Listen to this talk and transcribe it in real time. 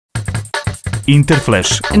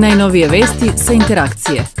INTERflash. Najnovije vesti sa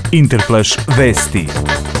interakcije. INTERflash vesti.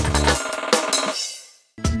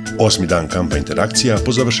 8. dan kampa interakcija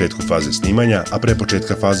po završetku faze snimanja, a pre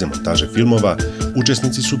početka faze montaže filmova,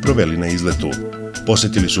 učesnici su proveli na izletu.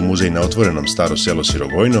 Posetili su muzej na otvorenom Staro selo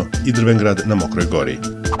Sirogojno i Drvengrad na Mokroj gori.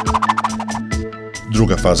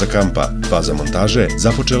 Druga faza kampa, faza montaže,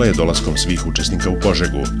 započela je dolaskom svih učesnika u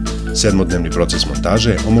Požegu. 7-dnevni proces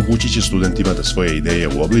montaže omogućit će studentima da svoje ideje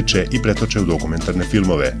uobliče i pretoče u dokumentarne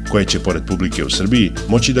filmove, koje će, pored publike u Srbiji,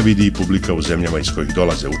 moći da vidi i publika u zemljama iz kojih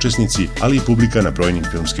dolaze učesnici, ali i publika na brojnim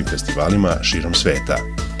filmskim festivalima širom sveta.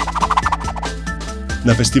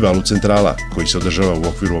 Na festivalu Centrala, koji se održava u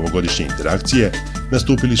okviru ovogodišnje interakcije,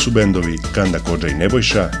 nastupili su bendovi Kanda Kodža i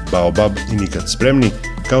Nebojša, Baobab i Nikad spremni,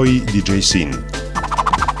 kao i DJ Sin.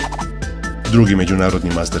 Drugi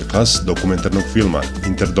međunarodni masterclass dokumentarnog filma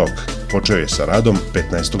INTERDOC počeo je sa radom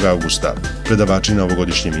 15. augusta. Predavači na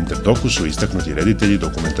ovogodišnjem INTERDOC-u su istaknuti reditelji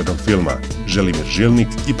dokumentarnog filma Želimir Žilnik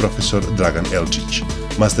i profesor Dragan Elčić.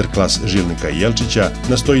 Masterclass Žilnika i Elčića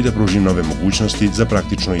nastoji da pruži nove mogućnosti za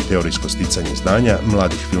praktično i teorijsko sticanje znanja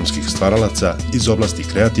mladih filmskih stvaralaca iz oblasti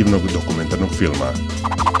kreativnog dokumentarnog filma.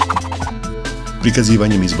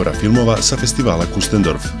 Prikazivanjem izbora filmova sa festivala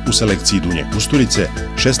Kustendorf u selekciji Dunje Kusturice,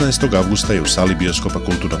 16. avgusta je u sali bioskopa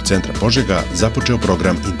Kulturnog centra Požega započeo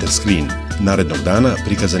program Interscreen. Narednog dana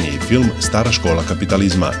prikazan je i film Stara škola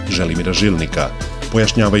kapitalizma Želimira Žilnika.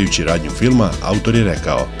 Pojašnjavajući radnju filma, autor je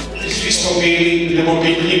rekao: Svi smo bili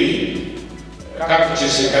nemopitljivi kako će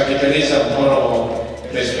se kapitalizam ponovo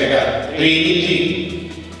pre svega primiti,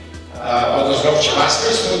 odnosno kako će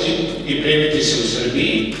vaskrsnuti i primiti se u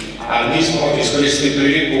Srbiji, ali mi smo iskoristili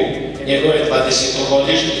priliku njegove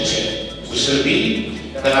 20-godišnjice u Srbiji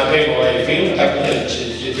da napravimo ovaj film, tako da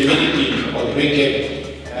ćete vidjeti otprilike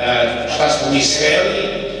šta smo mi sveli,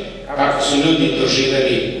 kako su ljudi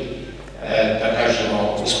doživeli, da kažemo,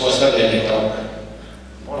 uspostavljanje tog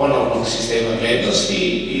ponovnog sistema vrednosti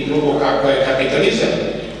i drugo kako je kapitalizam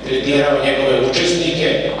tretirao njegove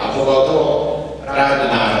učesnike, a pogotovo radni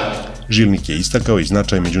narod. Žilnik je istakao i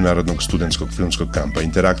značaj međunarodnog studentskog filmskog kampa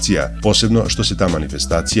interakcija, posebno što se ta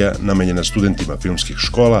manifestacija, namenjena studentima filmskih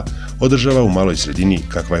škola, održava u maloj sredini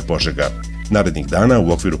kakva je Požega. Narednih dana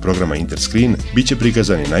u okviru programa Interscreen biće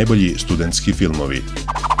prikazani najbolji studentski filmovi.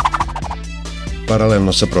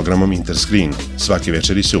 Paralelno sa programom Interscreen, svake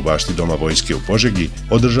večeri se u bašti Doma vojske u Požegi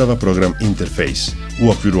održava program INTERflash. U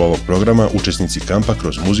okviru ovog programa učesnici kampa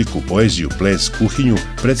kroz muziku, poeziju, ples, kuhinju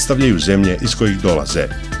predstavljaju zemlje iz kojih dolaze.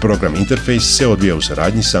 Program INTERflash se odvija u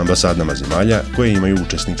saradnji sa ambasadama zemalja koje imaju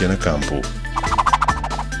učesnike na kampu.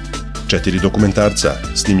 4 dokumentarca,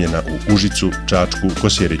 snimljena u Užicu, Čačku,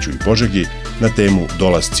 Kosjeriću i Požegi, na temu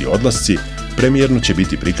Dolasci-odlasci, premijerno će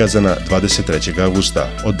biti prikazana 23. augusta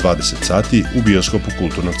od 20 sati u bioskopu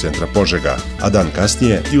Kulturnog centra Požega, a dan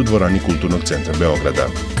kasnije i u dvorani Kulturnog centra Beograda.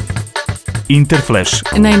 INTERflash.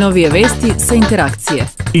 Najnovije vesti sa interakcije.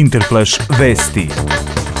 INTERflash vesti.